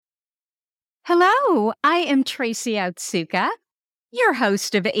Hello, I am Tracy Otsuka, your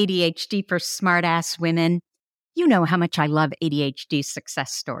host of ADHD for Smartass Women. You know how much I love ADHD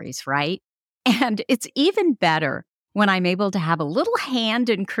success stories, right? And it's even better when I'm able to have a little hand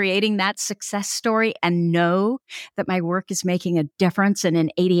in creating that success story and know that my work is making a difference in an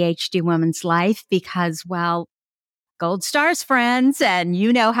ADHD woman's life because, well, gold stars, friends, and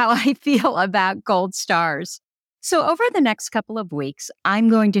you know how I feel about gold stars. So, over the next couple of weeks, I'm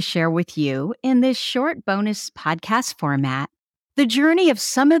going to share with you in this short bonus podcast format the journey of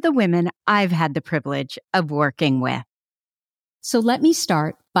some of the women I've had the privilege of working with. So, let me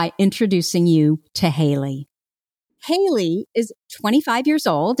start by introducing you to Haley. Haley is 25 years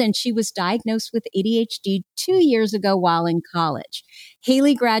old and she was diagnosed with ADHD 2 years ago while in college.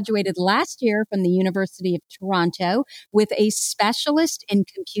 Haley graduated last year from the University of Toronto with a specialist in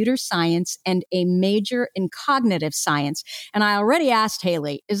computer science and a major in cognitive science. And I already asked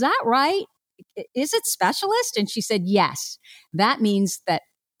Haley, is that right? Is it specialist? And she said, yes. That means that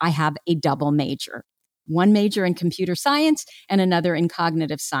I have a double major. One major in computer science and another in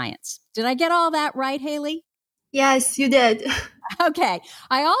cognitive science. Did I get all that right, Haley? Yes, you did. Okay.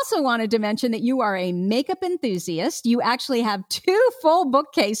 I also wanted to mention that you are a makeup enthusiast. You actually have 2 full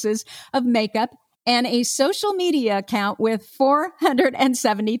bookcases of makeup and a social media account with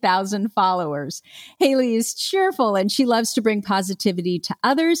 470,000 followers. Haley is cheerful and she loves to bring positivity to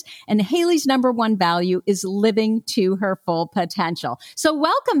others. And Haley's number one value is living to her full potential. So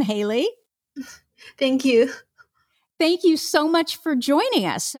welcome, Haley. Thank you. Thank you so much for joining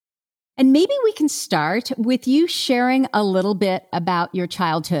us. And maybe we can start with you sharing a little bit about your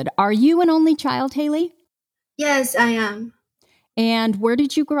childhood. Are you an only child, Haley? Yes, I am. And where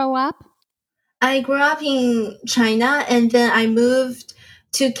did you grow up? I grew up in China and then I moved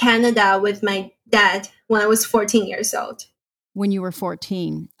to Canada with my dad when I was 14 years old. When you were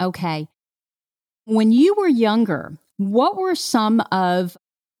 14. Okay. When you were younger, what were some of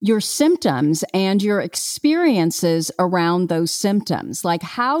your symptoms and your experiences around those symptoms? Like,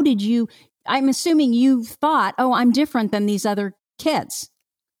 how did you, I'm assuming you thought, oh, I'm different than these other kids.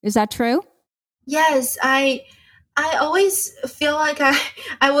 Is that true? Yes, I always feel like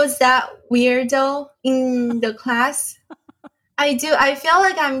I was that weirdo in the class. I do. I feel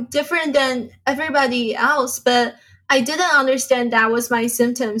like I'm different than everybody else, but I didn't understand that was my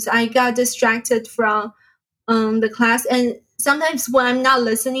symptoms. I got distracted from the class, and sometimes when I'm not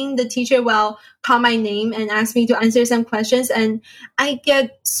listening, the teacher will call my name and ask me to answer some questions, and I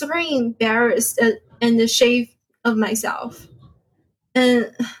get super embarrassed and ashamed of myself.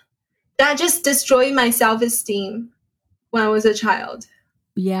 And that just destroyed my self-esteem when I was a child.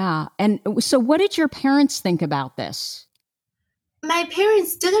 Yeah. And so what did your parents think about this? My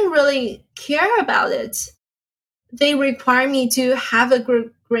parents didn't really care about it. They required me to have a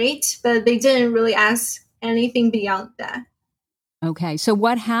good grade, but they didn't really ask anything beyond that. Okay. So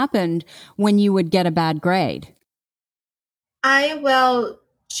what happened when you would get a bad grade? I will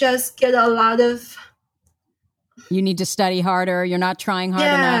just get a lot of... You need to study harder. You're not trying hard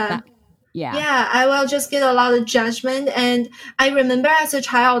enough. Yeah, I will just get a lot of judgment. And I remember as a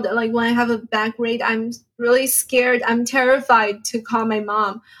child, like when I have a bad grade, I'm really scared. I'm terrified to call my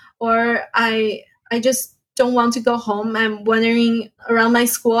mom, or I just don't want to go home. I'm wandering around my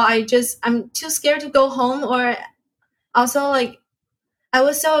school. I'm too scared to go home. Or also, like, I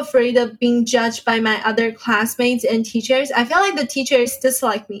was so afraid of being judged by my other classmates and teachers. I feel like the teachers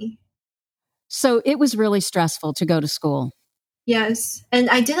dislike me. So it was really stressful to go to school. Yes. And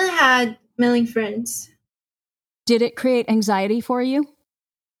I didn't have many friends. Did it create anxiety for you?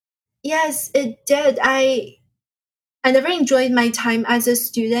 Yes, it did. I never enjoyed my time as a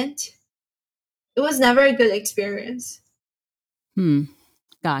student. It was never a good experience.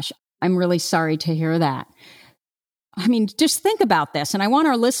 Gosh, I'm really sorry to hear that. I mean, just think about this, and I want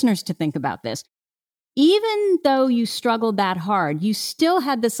our listeners to think about this. Even though you struggled that hard, you still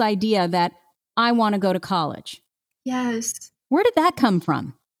had this idea that I want to go to college. Yes. Where did that come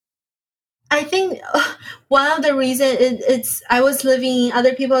from? I think one of the reasons it's I was living in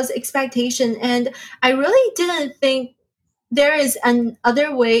other people's expectation, and I really didn't think there is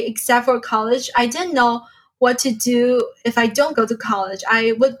another way except for college. I didn't know what to do if I don't go to college.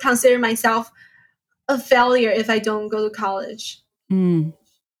 I would consider myself a failure if I don't go to college. And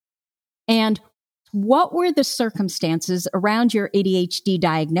what were the circumstances around your ADHD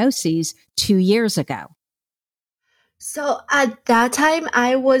diagnoses 2 years ago? So at that time,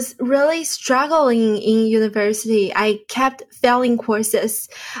 I was really struggling in university. I kept failing courses.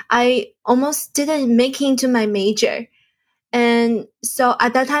 I almost didn't make it into my major. And so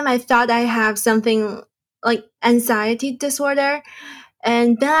at that time, I thought I have something like anxiety disorder.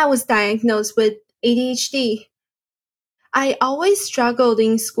 And then I was diagnosed with ADHD. I always struggled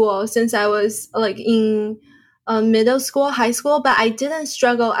in school since I was like in middle school, high school, but I didn't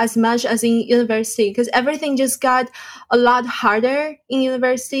struggle as much as in university because everything just got a lot harder in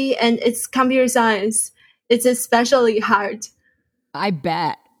university, and it's computer science. It's especially hard. I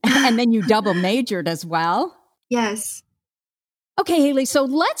bet. And then you double majored as well. Yes. Okay, Haley, so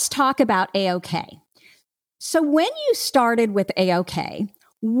let's talk about AOK. So when you started with AOK,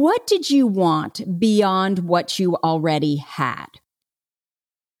 what did you want beyond what you already had?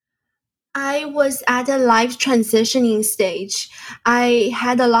 I was at a life transitioning stage. I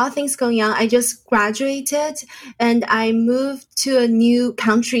had a lot of things going on. I just graduated and I moved to a new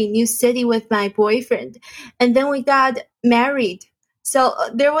country, new city with my boyfriend. And then we got married. So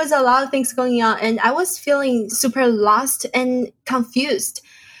there was a lot of things going on and I was feeling super lost and confused.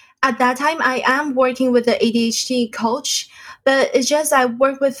 At that time, I am working with an ADHD coach, but it's just I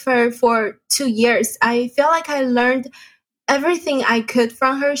worked with her for 2 years. I feel like I learned everything I could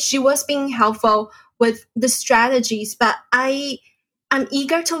from her. She was being helpful with the strategies, but I'm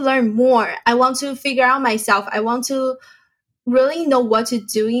eager to learn more. I want to figure out myself. I want to really know what to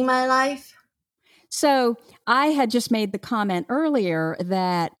do in my life. So I had just made the comment earlier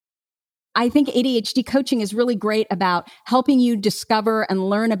that I think ADHD coaching is really great about helping you discover and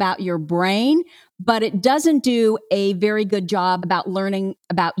learn about your brain, but it doesn't do a very good job about learning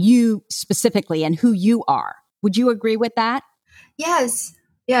about you specifically and who you are. Would you agree with that? Yes,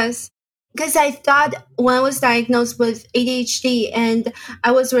 yes. Because I thought when I was diagnosed with ADHD and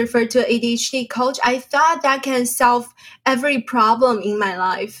I was referred to an ADHD coach, I thought that can solve every problem in my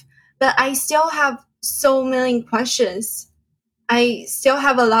life. But I still have so many questions. I still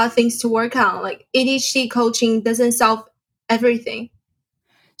have a lot of things to work on. Like ADHD coaching doesn't solve everything.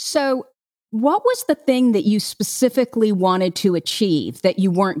 So, what was the thing that you specifically wanted to achieve that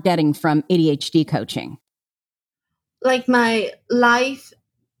you weren't getting from ADHD coaching? Like my life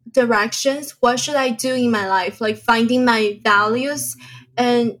directions. What should I do in my life? Like finding my values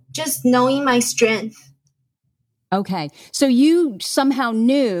and just knowing my strength. Okay. So you somehow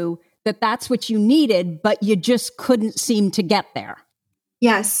knew that that's what you needed, but you just couldn't seem to get there.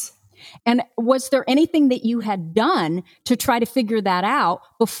 Yes. And was there anything that you had done to try to figure that out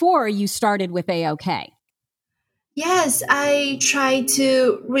before you started with AOK? Yes, I try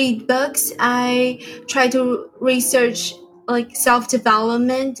to read books. I try to research like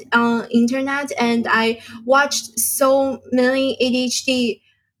self-development on internet, and I watched so many ADHD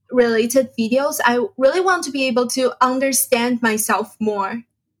related videos. I really want to be able to understand myself more.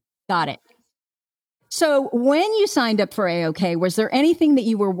 Got it. So when you signed up for AOK, was there anything that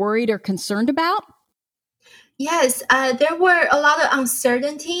you were worried or concerned about? Yes, there were a lot of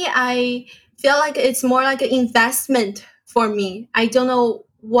uncertainty. I feel like it's more like an investment for me. I don't know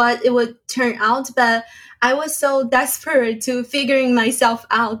what it would turn out, but I was so desperate to figuring myself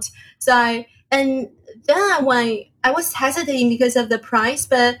out. And then I was hesitating because of the price,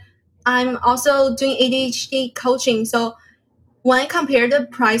 but I'm also doing ADHD coaching. So when I compare the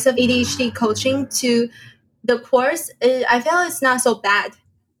price of ADHD coaching to the course, I feel it's not so bad.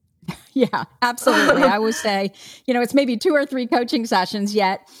 Yeah, absolutely. I would say, it's maybe 2 or 3 coaching sessions,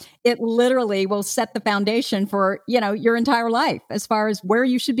 yet it literally will set the foundation for, your entire life as far as where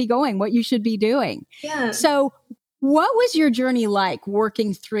you should be going, what you should be doing. Yeah. So what was your journey like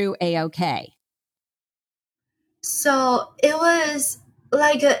working through AOK? So it was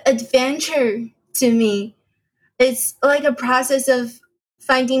like an adventure to me. It's like a process of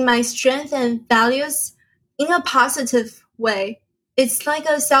finding my strength and values in a positive way. It's like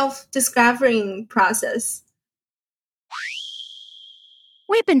a self-discovering process.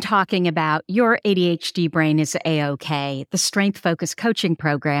 We've been talking about Your ADHD Brain is A-OK, the strength-focused coaching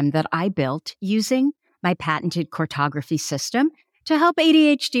program that I built using my patented cartography system to help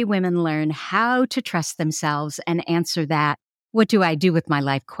ADHD women learn how to trust themselves and answer that, what do I do with my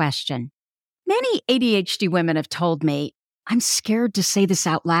life question. Many ADHD women have told me, I'm scared to say this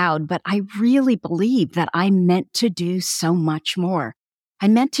out loud, but I really believe that I'm meant to do so much more.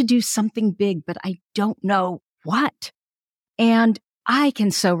 I'm meant to do something big, but I don't know what. And I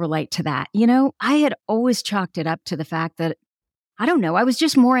can so relate to that. I had always chalked it up to the fact that, I don't know, I was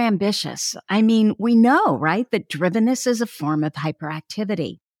just more ambitious. I mean, we know, right, that drivenness is a form of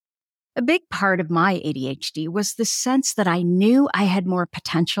hyperactivity. A big part of my ADHD was the sense that I knew I had more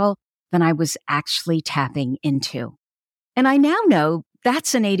potential than I was actually tapping into. And I now know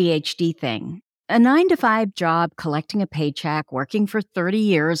that's an ADHD thing. A 9-to-5 job, collecting a paycheck, working for 30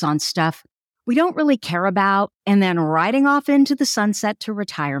 years on stuff we don't really care about, and then riding off into the sunset to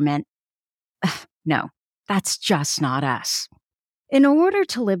retirement. No, that's just not us. In order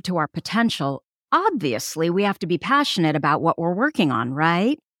to live to our potential, obviously, we have to be passionate about what we're working on,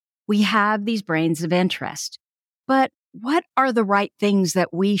 right? We have these brains of interest. But what are the right things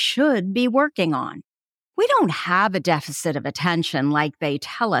that we should be working on? We don't have a deficit of attention like they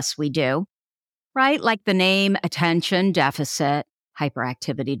tell us we do, right? Like the name attention deficit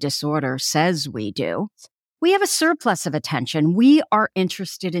hyperactivity disorder says we do. We have a surplus of attention. We are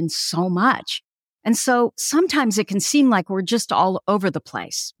interested in so much. And so sometimes it can seem like we're just all over the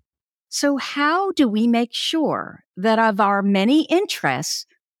place. So how do we make sure that of our many interests,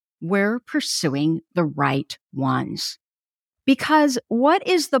 we're pursuing the right ones? Because what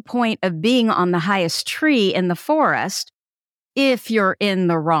is the point of being on the highest tree in the forest if you're in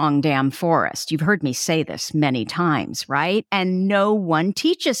the wrong damn forest? You've heard me say this many times, right? And no one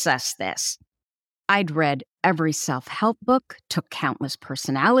teaches us this. I'd read every self-help book, took countless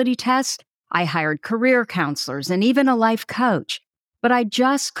personality tests. I hired career counselors and even a life coach, but I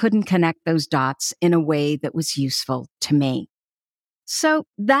just couldn't connect those dots in a way that was useful to me. So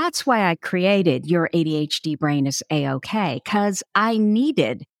that's why I created Your ADHD Brain is A-OK, because I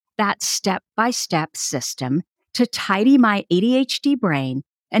needed that step-by-step system to tidy my ADHD brain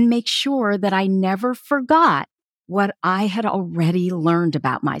and make sure that I never forgot what I had already learned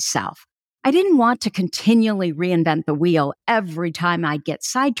about myself. I didn't want to continually reinvent the wheel every time I get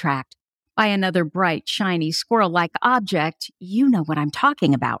sidetracked by another bright, shiny, squirrel-like object. You know what I'm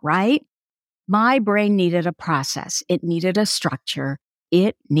talking about, right? My brain needed a process. It needed a structure.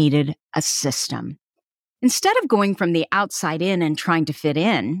 It needed a system. Instead of going from the outside in and trying to fit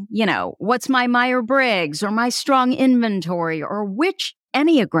in, what's my Myers-Briggs or my strong inventory or which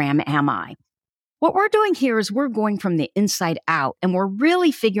Enneagram am I? What we're doing here is we're going from the inside out and we're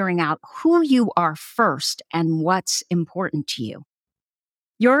really figuring out who you are first and what's important to you.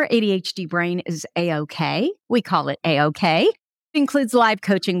 Your ADHD Brain is A-OK. We call it A-OK. It includes live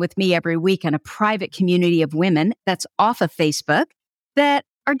coaching with me every week and a private community of women that's off of Facebook that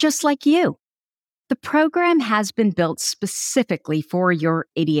are just like you. The program has been built specifically for your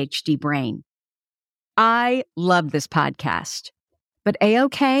ADHD brain. I love this podcast, but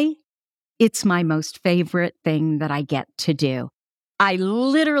A-OK, it's my most favorite thing that I get to do. I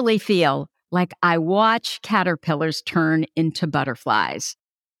literally feel like I watch caterpillars turn into butterflies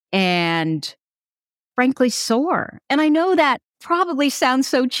and frankly soar. And I know that probably sounds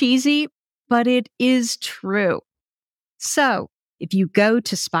so cheesy, but it is true. So if you go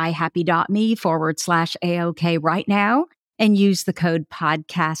to spyhappy.me/AOK right now and use the code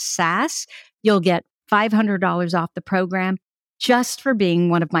PODCASTSASS, you'll get $500 off the program just for being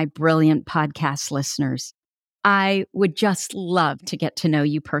one of my brilliant podcast listeners. I would just love to get to know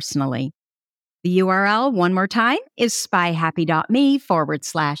you personally. The URL, one more time, is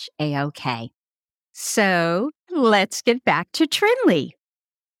spyhappy.me/AOK. So let's get back to Trinley.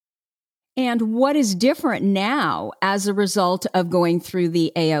 And what is different now as a result of going through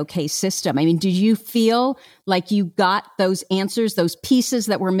the AOK system? I mean, did you feel like you got those answers, those pieces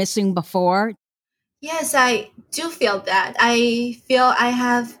that were missing before? Yes, I do feel that. I feel I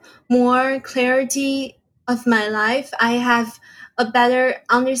have more clarity of my life. I have a better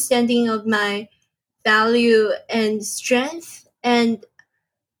understanding of my value and strength. And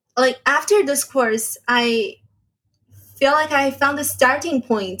like after this course, I feel like I found the starting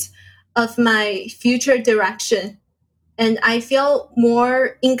point of my future direction. And I feel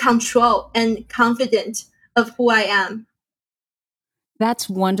more in control and confident of who I am. That's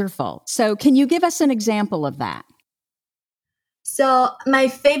wonderful. So can you give us an example of that? So my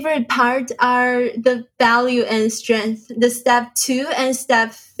favorite part are the value and strength, the step 2 and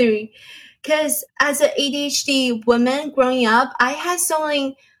step 3. Because as an ADHD woman growing up, I had so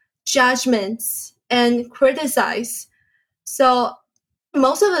many judgments and criticize. So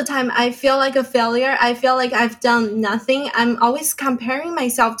most of the time I feel like a failure. I feel like I've done nothing. I'm always comparing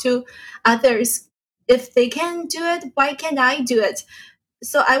myself to others. If they can do it, why can't I do it?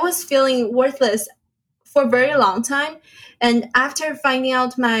 So I was feeling worthless for a very long time. And after finding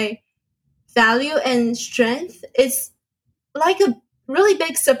out my value and strength, it's like a really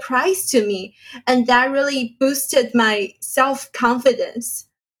big surprise to me. And that really boosted my self-confidence.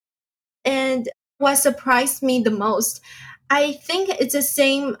 And what surprised me the most, I think it's the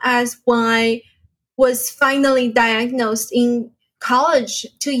same as when I was finally diagnosed in college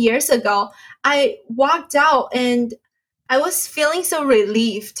 2 years ago. I walked out and I was feeling so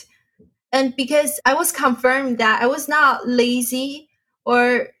relieved. And because I was confirmed that I was not lazy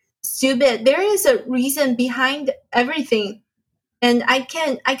or stupid, there is a reason behind everything. And I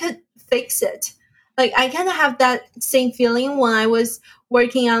could fix it. Like I kind of have that same feeling when I was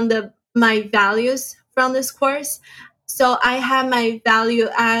working on my values from this course. So I have my value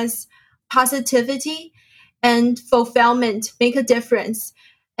as positivity and fulfillment make a difference,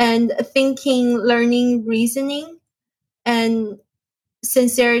 and thinking, learning, reasoning, and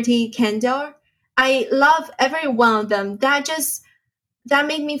sincerity, candor. I love every one of them. That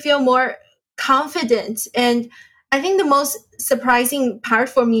made me feel more confident. And I think the most surprising part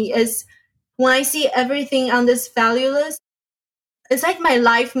for me is when I see everything on this value list, it's like my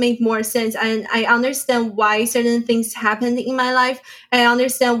life made more sense, and I understand why certain things happened in my life. I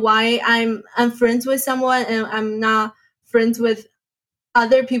understand why I'm friends with someone and I'm not friends with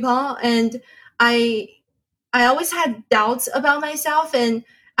other people. And I I always had doubts about myself, and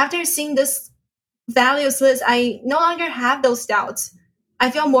after seeing this values list, I no longer have those doubts. I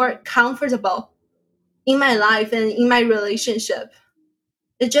feel more comfortable in my life and in my relationship.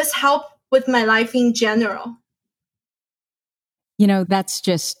 It just helped with my life in general. That's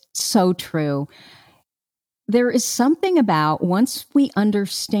just so true. There is something about once we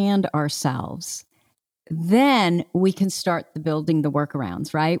understand ourselves, then we can start building the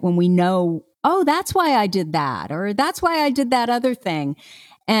workarounds, right? When we know, oh, that's why I did that, or that's why I did that other thing.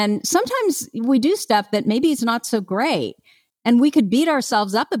 And sometimes we do stuff that maybe is not so great, and we could beat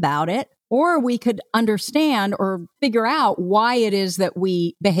ourselves up about it, or we could understand or figure out why it is that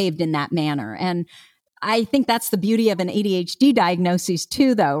we behaved in that manner. And I think that's the beauty of an ADHD diagnosis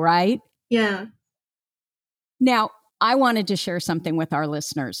too, though, right? Yeah. Now, I wanted to share something with our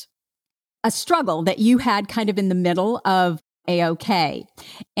listeners, a struggle that you had kind of in the middle of AOK.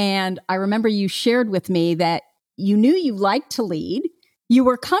 And I remember you shared with me that you knew you liked to lead, you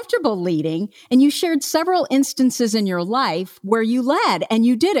were comfortable leading, and you shared several instances in your life where you led and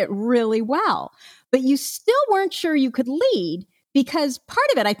you did it really well. But you still weren't sure you could lead because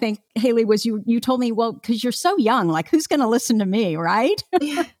part of it, I think, Haley, was you told me, well, because you're so young, like who's going to listen to me, right?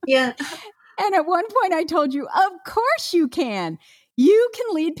 Yeah. And at one point I told you, of course you can. You can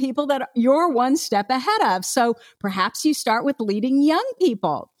lead people that you're one step ahead of. So perhaps you start with leading young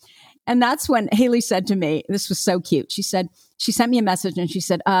people. And that's when Haley said to me, this was so cute. She sent me a message and she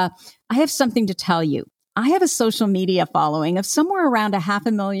said, I have something to tell you. I have a social media following of somewhere around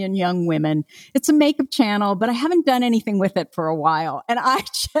 500,000 young women. It's a makeup channel, but I haven't done anything with it for a while. And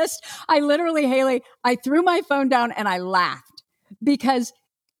I literally, Haley, I threw my phone down and I laughed because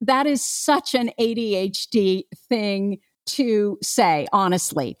that is such an ADHD thing to say,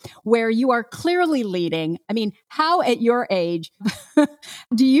 honestly, where you are clearly leading. I mean, how at your age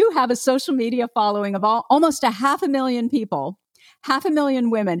do you have a social media following of almost 500,000 people,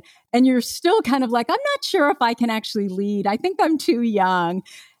 500,000 women, and you're still kind of like, I'm not sure if I can actually lead. I think I'm too young.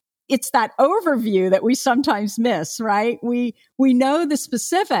 It's that overview that we sometimes miss, right? We know the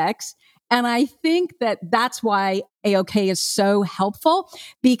specifics. And I think that that's why AOK is so helpful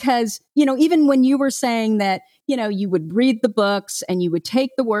because, even when you were saying that, you would read the books and you would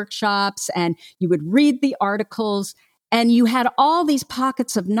take the workshops and you would read the articles and you had all these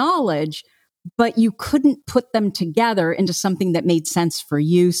pockets of knowledge, but you couldn't put them together into something that made sense for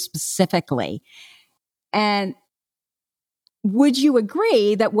you specifically. And would you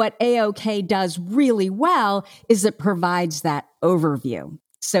agree that what AOK does really well is it provides that overview?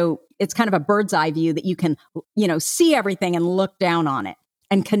 So it's kind of a bird's eye view that you can, see everything and look down on it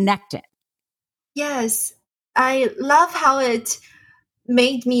and connect it. Yes. I love how it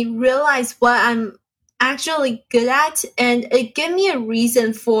made me realize what I'm actually good at, and it gave me a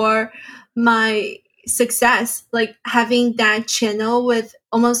reason for my success, like having that channel with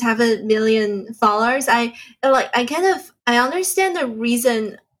almost 500,000 followers. I understand the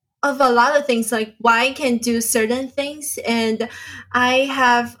reason of a lot of things, like why I can do certain things, and I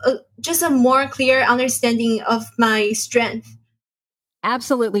have just a more clear understanding of my strength.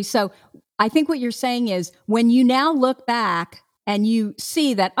 Absolutely. So I think what you're saying is when you now look back and you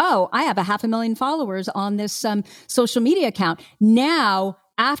see that, oh, I have 500,000 followers on this social media account. Now,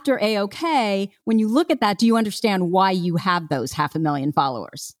 after AOK, when you look at that, do you understand why you have those 500,000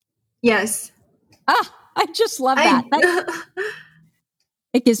 followers? Yes. I just love that.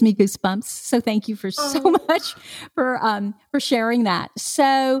 It gives me goosebumps. So thank you for so much for sharing that.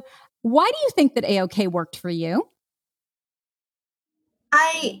 So why do you think that AOK worked for you?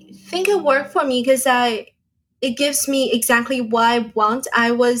 I think it worked for me because it gives me exactly what I want.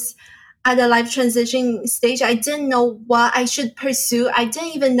 I was at a life transition stage. I didn't know what I should pursue. I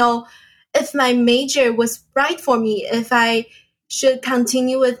didn't even know if my major was right for me, if I should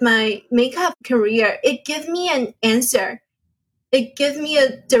continue with my makeup career. It gave me an answer. It gave me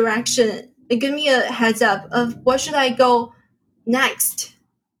a direction. It gave me a heads up of what should I go next.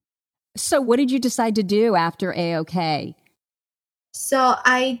 So what did you decide to do after AOK? So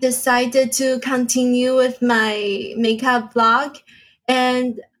I decided to continue with my makeup blog.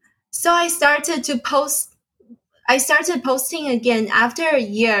 And so I started posting again after a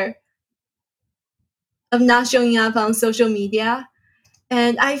year of not showing up on social media.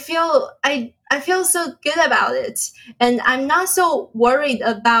 And I feel so good about it. And I'm not so worried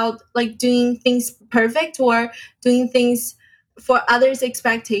about like doing things perfect or doing things for others'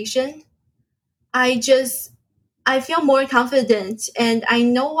 expectation. I just I feel more confident and I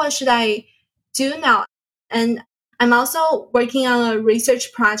know what should I do now. And I'm also working on a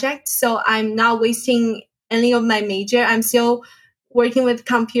research project, so I'm not wasting any of my major. I'm still working with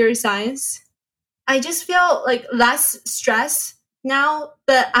computer science. I just feel like less stress now,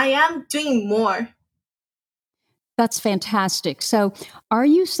 but I am doing more. That's fantastic. So, are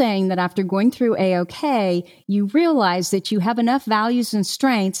you saying that after going through AOK, you realize that you have enough values and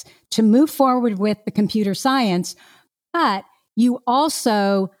strengths to move forward with the computer science, but you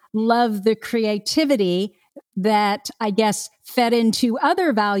also love the creativity that I guess fed into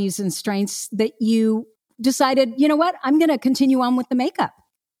other values and strengths that you decided, you know what, I'm going to continue on with the makeup?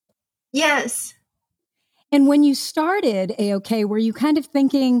 Yes. And when you started AOK, were you kind of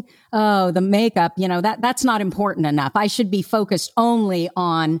thinking, oh, the makeup, that's not important enough. I should be focused only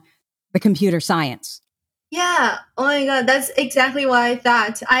on the computer science? Yeah. Oh my God. That's exactly what I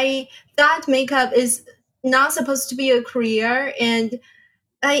thought. I thought makeup is not supposed to be a career. And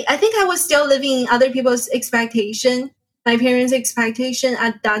I think I was still living in other people's expectation, my parents' expectation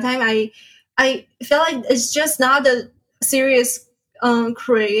at that time. I felt like it's just not a serious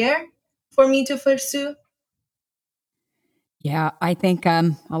career for me to pursue. Yeah, I think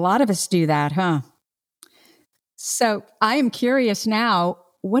a lot of us do that, huh? So I am curious now,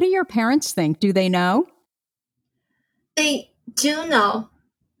 what do your parents think? Do they know? They do know,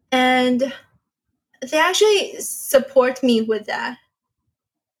 and they actually support me with that.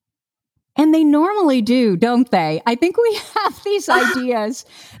 And they normally do, don't they? I think we have these ideas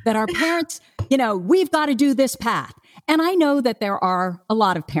that our parents, we've got to do this path. And I know that there are a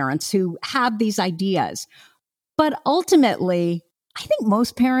lot of parents who have these ideas. But ultimately, I think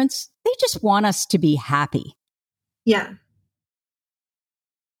most parents, they just want us to be happy. Yeah.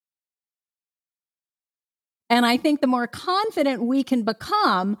 And I think the more confident we can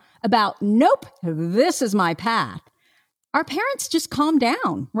become about, nope, this is my path, our parents just calm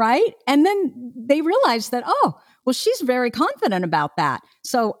down, right? And then they realize that, oh, well, she's very confident about that.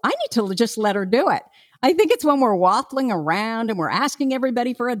 So I need to just let her do it. I think it's when we're waffling around and we're asking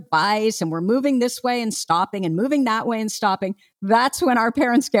everybody for advice and we're moving this way and stopping and moving that way and stopping. That's when our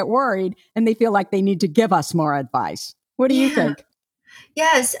parents get worried and they feel like they need to give us more advice. What do you think?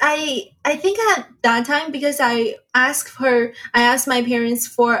 Yes, I think at that time because I asked my parents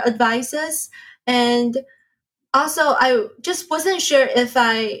for advices, and also I just wasn't sure if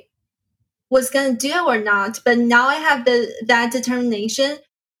I was gonna do it or not. But now I have that determination.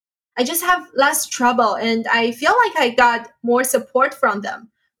 I just have less trouble, and I feel like I got more support from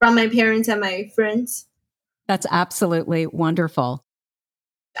them, from my parents and my friends. That's absolutely wonderful.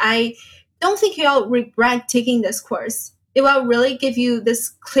 I don't think you'll regret taking this course. It will really give you this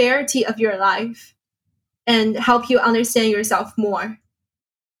clarity of your life and help you understand yourself more.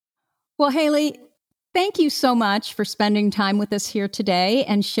 Well, Haley, thank you so much for spending time with us here today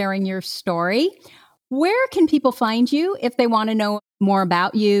and sharing your story. Where can people find you if they want to know more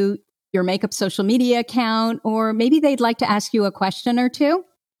about you, your makeup social media account, or maybe they'd like to ask you a question or two?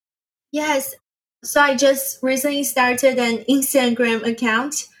 Yes. So I just recently started an Instagram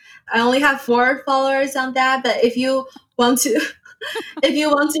account. I only have 4 followers on that, but if you want to if you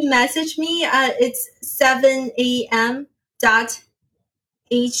want to message me, it's 7am dot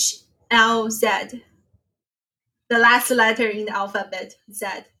HLZ. The last letter in the alphabet, Z.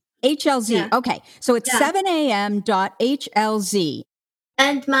 HLZ. Yeah. Okay. So it's Yeah. 7am.HLZ.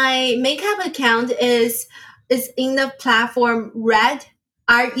 And my makeup account is in the platform Red,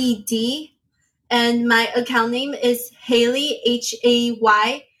 RED. And my account name is Haley,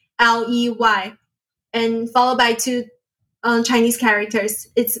 HAYLEY. And followed by two Chinese characters.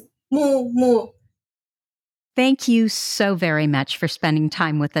 It's Mu Mu. Thank you so very much for spending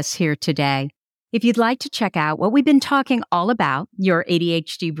time with us here today. If you'd like to check out what we've been talking all about, your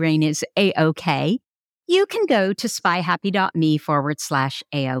ADHD brain is A-OK, you can go to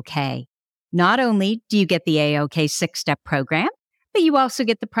spyhappy.me/AOK. Not only do you get the AOK 6-step program, but you also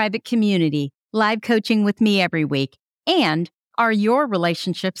get the private community, live coaching with me every week, and our Your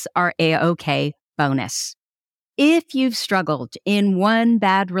Relationships Are AOK bonus. If you've struggled in one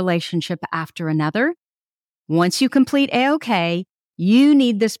bad relationship after another, once you complete AOK, you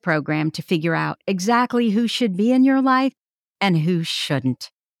need this program to figure out exactly who should be in your life and who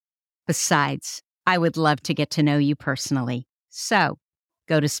shouldn't. Besides, I would love to get to know you personally. So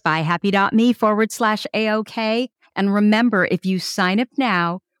go to spyhappy.me/AOK. And remember, if you sign up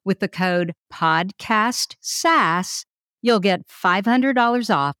now with the code PODCASTSASS, you'll get $500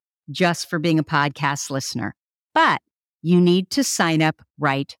 off just for being a podcast listener. But you need to sign up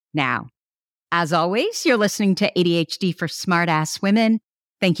right now. As always, you're listening to ADHD for Smartass Women.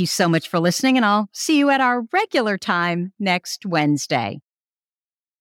 Thank you so much for listening, and I'll see you at our regular time next Wednesday.